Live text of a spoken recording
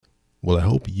Well, I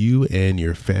hope you and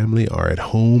your family are at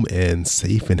home and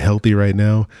safe and healthy right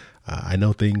now. I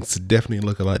know things definitely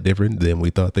look a lot different than we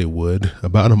thought they would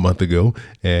about a month ago,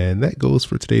 and that goes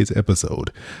for today's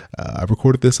episode. I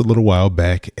recorded this a little while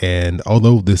back, and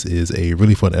although this is a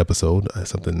really fun episode,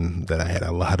 something that I had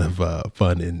a lot of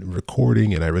fun in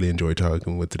recording, and I really enjoyed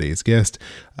talking with today's guest,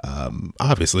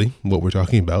 obviously, what we're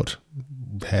talking about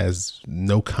has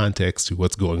no context to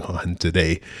what's going on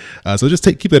today. So just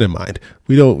keep that in mind.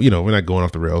 We don't, we're not going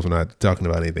off the rails. We're not talking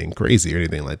about anything crazy or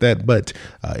anything like that, but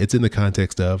it's in the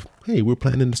context of, hey, we're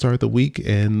planning to start the week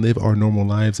and live our normal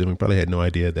lives. And we probably had no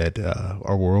idea that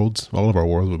all of our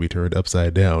worlds would be turned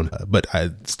upside down. But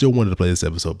I still wanted to play this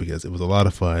episode because it was a lot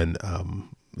of fun.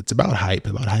 It's about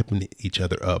hyping each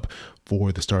other up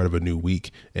for the start of a new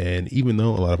week. And even though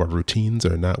a lot of our routines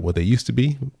are not what they used to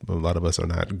be, a lot of us are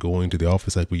not going to the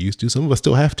office like we used to. Some of us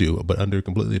still have to, but under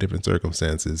completely different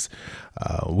circumstances.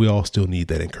 We all still need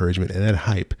that encouragement and that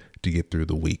hype to get through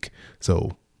the week.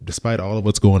 So despite all of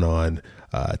what's going on,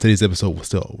 today's episode was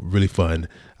still really fun.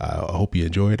 I hope you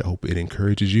enjoy it. I hope it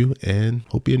encourages you, and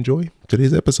hope you enjoy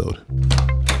today's episode.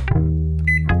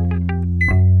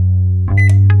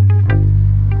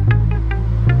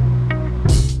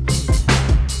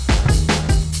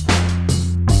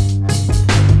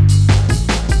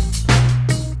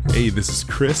 Hey, this is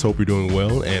Chris. Hope you're doing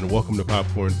well, and welcome to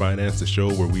Popcorn Finance, the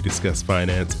show where we discuss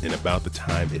finance in about the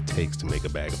time it takes to make a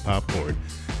bag of popcorn.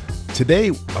 Today,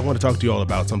 I want to talk to you all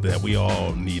about something that we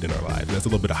all need in our lives. That's a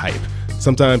little bit of hype.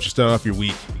 Sometimes you start off your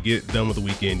week, you get done with the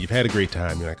weekend, you've had a great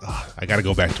time, you're like, oh, I got to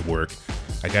go back to work.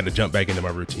 I got to jump back into my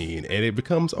routine, and it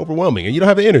becomes overwhelming, and you don't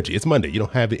have the energy. It's Monday. You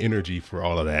don't have the energy for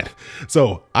all of that.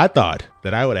 So I thought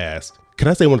that I would ask, can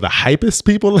I say one of the hypest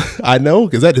people I know?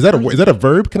 Is that a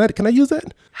verb? Can I use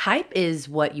that? Hype is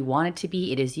what you want it to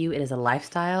be. It is you. It is a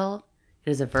lifestyle. It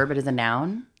is a verb. It is a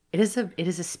noun. It is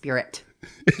a spirit.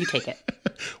 You take it.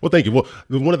 Well, thank you. Well,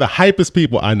 one of the hypest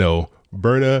people I know,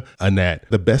 Berna Anat,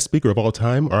 the best speaker of all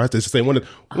time, or I have to say one of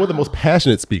the most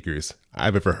passionate speakers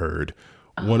I've ever heard,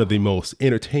 one of the most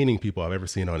entertaining people I've ever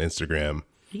seen on Instagram,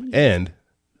 and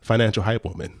financial hype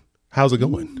woman. How's it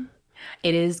going?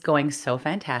 It is going so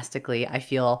fantastically. I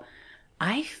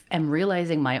am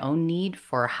realizing my own need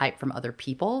for hype from other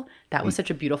people. That was such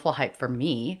a beautiful hype for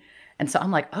me. And so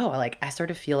I'm like, I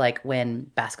sort of feel like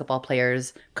when basketball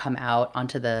players come out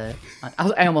onto I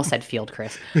almost said field,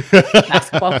 Chris.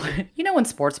 Basketball, when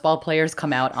sports ball players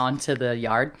come out onto the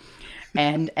yard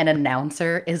and an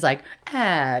announcer is like,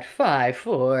 at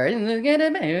 5-4,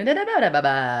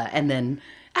 and then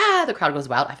the crowd goes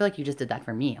wild. I feel like you just did that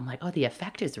for me. I'm like, oh, the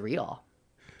effect is real.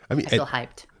 I feel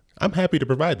hyped. I'm happy to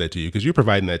provide that to you because you're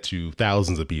providing that to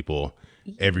thousands of people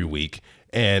every week.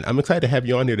 And I'm excited to have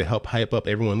you on here to help hype up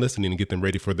everyone listening and get them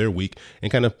ready for their week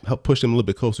and kind of help push them a little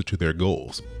bit closer to their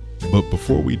goals. But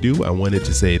before we do, I wanted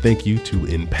to say thank you to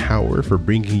Empower for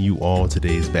bringing you all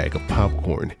today's bag of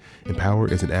popcorn.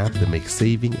 Empower is an app that makes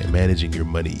saving and managing your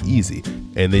money easy.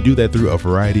 And they do that through a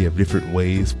variety of different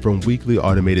ways, from weekly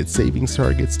automated savings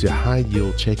targets to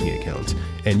high-yield checking accounts.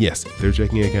 And yes, their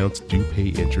checking accounts do pay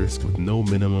interest with no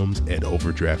minimums and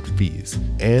overdraft fees.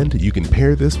 And you can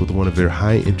pair this with one of their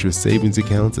high-interest savings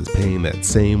accounts that's paying that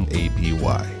same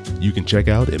APY. You can check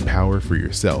out Empower for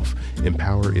yourself.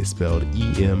 Empower is spelled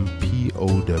EMPOWER,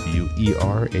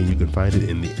 and you can find it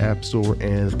in the App Store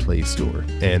and Play Store.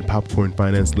 And Popcorn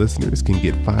Finance listeners can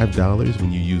get $5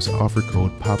 when you use offer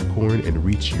code POPCORN and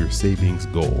reach your savings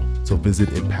goal. So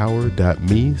visit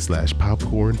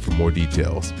empower.me/popcorn for more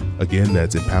details. Again,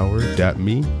 that's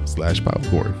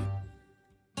empower.me/popcorn.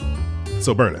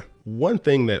 So Berna, one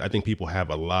thing that I think people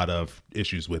have a lot of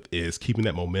issues with is keeping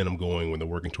that momentum going when they're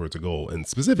working towards a goal. And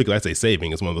specifically, I'd say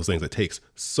saving is one of those things that takes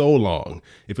so long.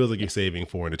 It feels like you're saving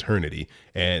for an eternity,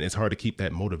 and it's hard to keep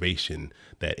that motivation,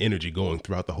 that energy going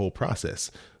throughout the whole process.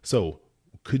 So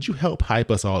could you help hype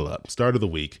us all up? Start of the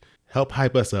week, help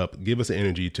hype us up, give us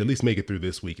energy to at least make it through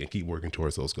this week and keep working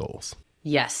towards those goals.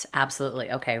 Yes,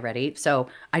 absolutely. Okay, ready? So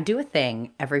I do a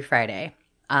thing every Friday.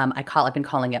 I've been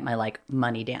calling it my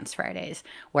money dance Fridays,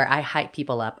 where I hype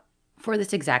people up for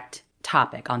this exact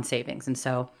topic on savings. And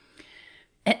so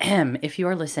if you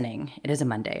are listening, it is a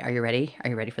Monday. Are you ready? Are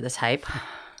you ready for this hype?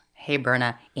 Hey,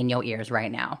 Berna, in your ears right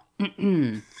now.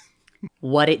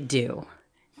 What it do?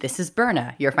 This is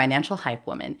Berna, your financial hype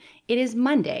woman. It is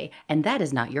Monday, and that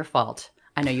is not your fault.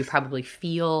 I know you probably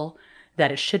feel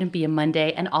that it shouldn't be a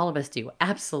Monday, and all of us do.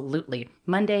 Absolutely.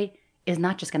 Monday is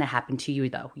not just going to happen to you,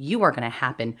 though. You are going to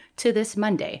happen to this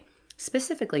Monday.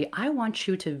 Specifically, I want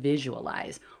you to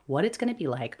visualize what it's going to be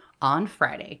like on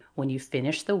Friday when you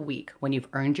finish the week, when you've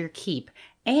earned your keep,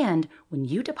 and when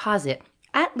you deposit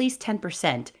at least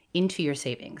 10% into your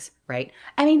savings, right?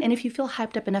 I mean, and if you feel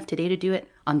hyped up enough today to do it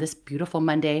on this beautiful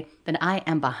Monday, then I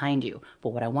am behind you. But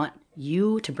what I want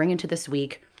you to bring into this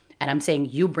week, and I'm saying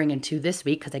you bring into this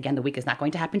week, because again, the week is not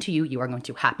going to happen to you. You are going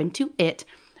to happen to it.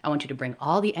 I want you to bring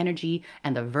all the energy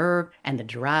and the verb and the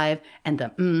drive and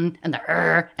the and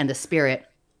the and the spirit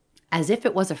as if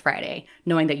it was a Friday,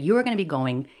 knowing that you are going to be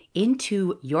going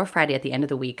into your Friday at the end of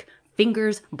the week,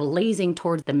 fingers blazing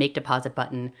towards the make deposit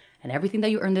button, and everything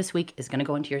that you earn this week is going to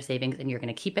go into your savings and you're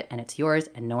going to keep it and it's yours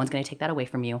and no one's going to take that away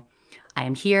from you. I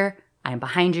am here. I am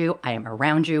behind you. I am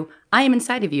around you. I am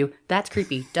inside of you. That's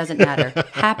creepy. Doesn't matter.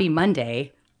 Happy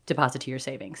Monday. Deposit to your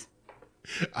savings.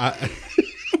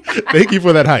 Thank you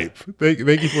for that hype. Thank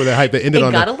you for that hype. That ended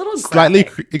on a little slightly.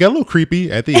 It got a little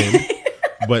creepy at the end,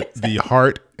 but the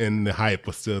heart and the hype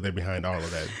was still there behind all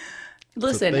of that.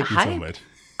 Listen, so thank you so much.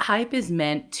 Hype is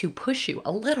meant to push you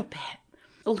a little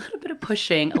bit of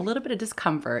pushing, a little bit of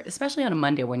discomfort, especially on a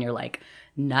Monday when you're like,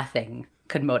 nothing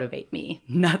could motivate me.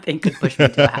 Nothing could push me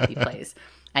to a happy place.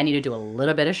 I need to do a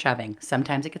little bit of shoving.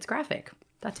 Sometimes it gets graphic.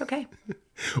 That's okay.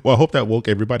 Well, I hope that woke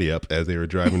everybody up as they were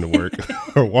driving to work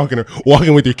or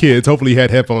walking with your kids. Hopefully you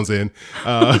had headphones in.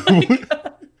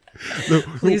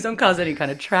 Please don't cause any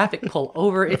kind of traffic. Pull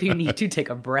over if you need to. Take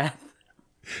a breath.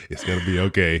 It's going to be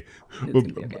okay.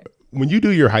 When you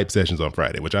do your hype sessions on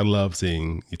Friday, which I love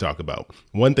seeing you talk about,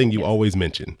 one thing you always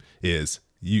mention is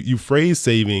you phrase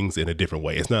savings in a different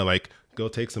way. It's not like, go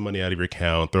take some money out of your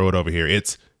account, throw it over here.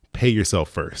 It's pay yourself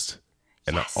first.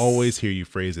 And I always hear you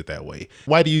phrase it that way.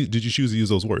 Why did you choose to use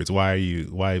those words?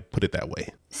 Why put it that way?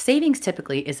 Savings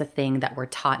typically is a thing that we're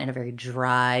taught in a very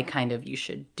dry kind of, you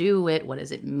should do it. What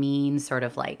does it mean? Sort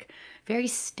of like very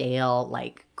stale,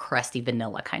 like crusty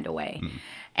vanilla kind of way.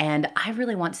 And I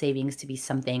really want savings to be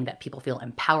something that people feel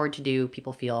empowered to do,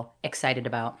 people feel excited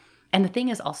about. And the thing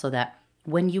is also that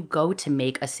when you go to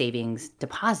make a savings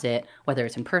deposit, whether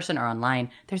it's in person or online,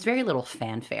 there's very little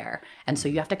fanfare. And so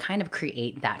you have to kind of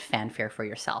create that fanfare for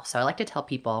yourself. So I like to tell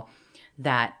people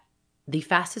that the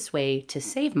fastest way to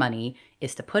save money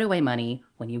is to put away money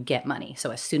when you get money.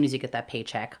 So as soon as you get that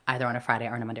paycheck, either on a Friday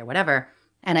or on a Monday or whatever.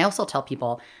 And I also tell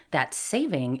people that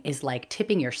saving is like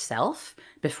tipping yourself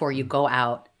before you go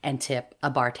out and tip a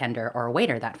bartender or a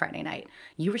waiter that Friday night.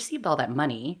 You received all that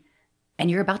money and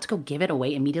you're about to go give it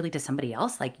away immediately to somebody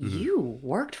else. Like you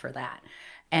worked for that.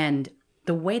 And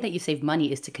the way that you save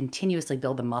money is to continuously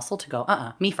build the muscle to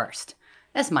go, me first.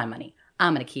 That's my money.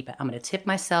 I'm going to keep it. I'm going to tip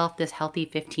myself this healthy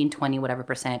 15, 20, whatever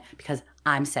percent because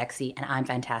I'm sexy and I'm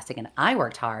fantastic and I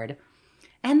worked hard.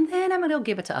 And then I'm going to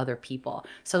give it to other people.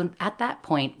 So at that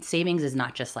point, savings is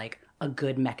not just like a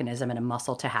good mechanism and a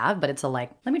muscle to have, but it's a like,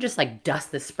 let me just like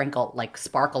dust this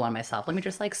sparkle on myself. Let me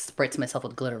just like spritz myself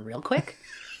with glitter real quick.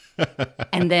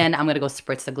 And then I'm going to go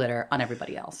spritz the glitter on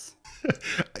everybody else.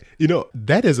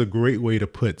 That is a great way to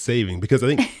put saving, because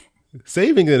I think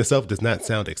saving in itself does not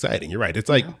sound exciting. You're right. It's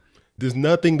like, there's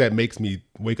nothing that makes me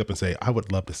wake up and say, I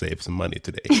would love to save some money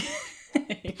today.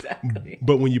 Exactly.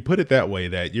 But when you put it that way,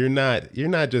 that you're not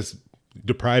just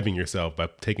depriving yourself by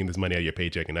taking this money out of your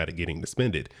paycheck and not getting to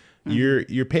spend it.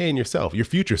 You're paying yourself, your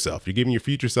future self. You're giving your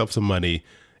future self some money,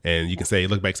 and you can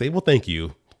look back, say, well, thank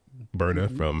you, Berna,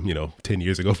 from 10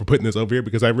 years ago for putting this over here,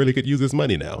 because I really could use this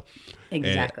money now. Exactly.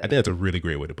 And I think that's a really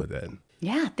great way to put that.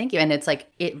 Yeah, thank you. And it's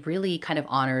like, it really kind of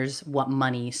honors what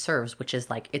money serves, which is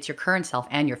like, it's your current self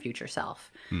and your future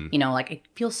self. It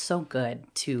feels so good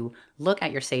to look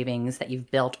at your savings that you've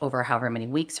built over however many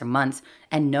weeks or months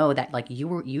and know that like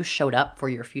you showed up for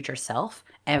your future self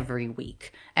every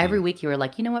week. Every week you were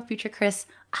like, you know what, future Chris,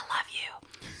 I love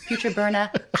you. Future Berna,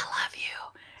 I love you.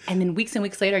 And then weeks and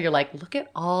weeks later, you're like, look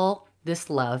at all this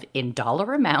love in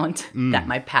dollar amount that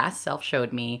my past self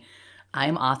showed me.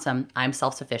 I'm awesome. I'm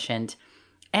self-sufficient.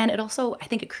 And it also, I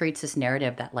think it creates this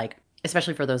narrative that like,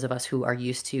 especially for those of us who are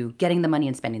used to getting the money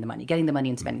and spending the money, getting the money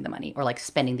and spending the money, or like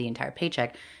spending the entire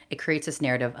paycheck, it creates this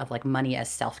narrative of like money as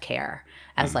self-care,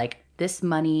 as like, this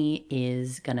money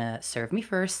is gonna serve me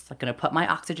first. I'm gonna put my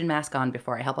oxygen mask on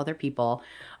before I help other people.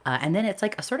 And then it's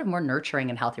like a sort of more nurturing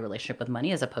and healthy relationship with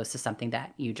money, as opposed to something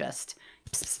that you just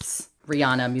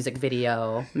Rihanna music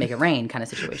video, make it rain kind of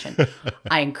situation.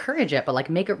 I encourage it, but like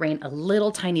make it rain a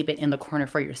little tiny bit in the corner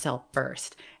for yourself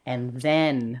first, and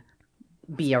then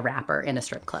be a rapper in a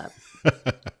strip club.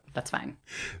 That's fine.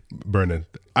 Berna,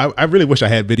 I really wish I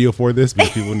had video for this,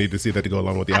 because people need to see that to go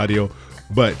along with the audio.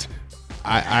 But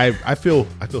I feel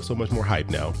so much more hyped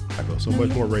now. I feel so much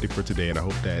more ready for today, and I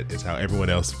hope that is how everyone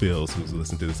else feels who's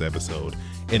listening to this episode.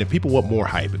 And if people want more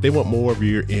hype, if they want more of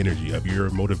your energy, of your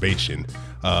motivation,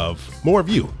 of more of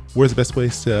you, where's the best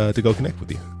place to go connect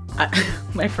with you?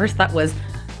 My first thought was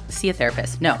see a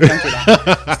therapist. No, don't do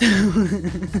that.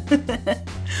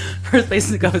 First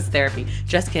place to go is therapy.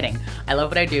 Just kidding. I love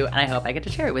what I do, and I hope I get to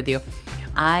share it with you.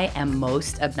 I am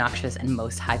most obnoxious and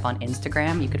most hype on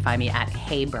Instagram. You could find me at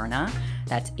HeyBerna.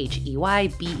 That's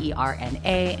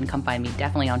HeyBerna, and come find me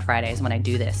definitely on Fridays when I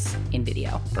do this in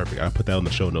video. Perfect. I'll put that on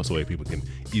the show notes so that people can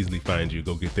easily find you,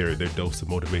 go get their dose of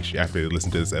motivation after they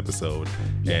listen to this episode.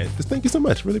 And just thank you so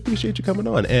much. Really appreciate you coming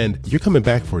on. And you're coming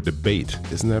back for a debate,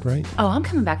 isn't that right? Oh, I'm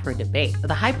coming back for a debate.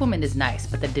 The hype woman is nice,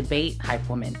 but the debate hype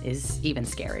woman is even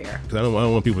scarier. Because I don't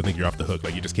want people to think you're off the hook.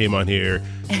 Like you just came on here,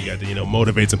 you got to,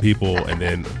 motivate some people, and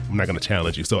then I'm not going to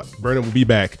challenge you. So Berna will be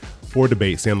back for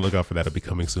debate. Stay on the lookout for that. It'll be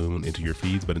coming soon into your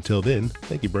feeds. But until then,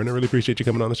 thank you, Berna. Really appreciate you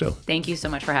coming on the show. Thank you so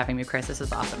much for having me, Chris. This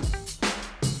is awesome.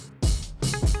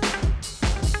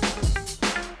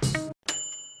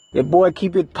 Your boy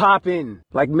keep it poppin'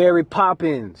 like Mary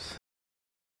Poppins.